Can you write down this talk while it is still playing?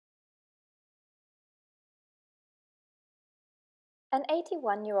An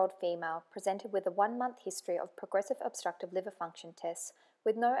 81-year-old female presented with a 1-month history of progressive obstructive liver function tests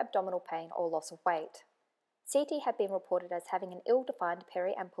with no abdominal pain or loss of weight. CT had been reported as having an ill-defined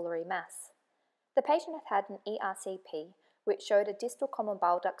periampullary mass. The patient had an ERCP, which showed a distal common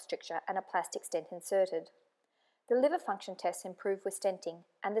bile duct stricture and a plastic stent inserted. The liver function tests improved with stenting,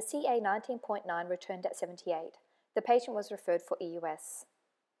 and the CA 19.9 returned at 78. The patient was referred for EUS.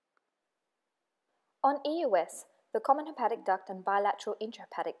 On EUS, the common hepatic duct and bilateral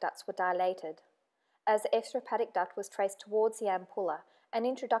intrahepatic ducts were dilated. As the extrahepatic duct was traced towards the ampulla, an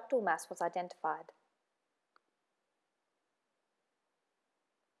intraductal mass was identified.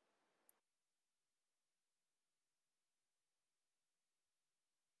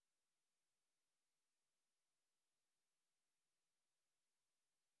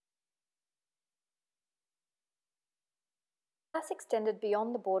 The mass extended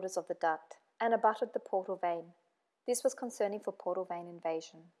beyond the borders of the duct and abutted the portal vein. This was concerning for portal vein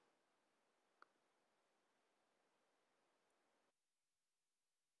invasion.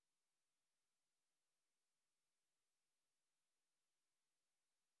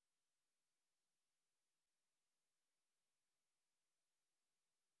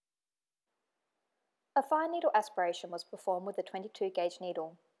 A fine needle aspiration was performed with a 22-gauge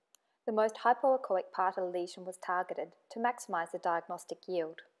needle. The most hypoechoic part of the lesion was targeted to maximize the diagnostic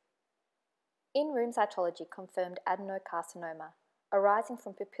yield. In-room cytology confirmed adenocarcinoma, arising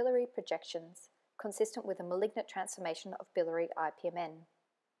from papillary projections, consistent with a malignant transformation of biliary IPMN.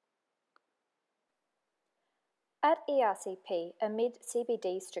 At ERCP, a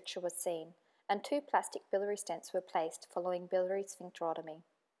mid-CBD stricture was seen, and 2 plastic biliary stents were placed following biliary sphincterotomy.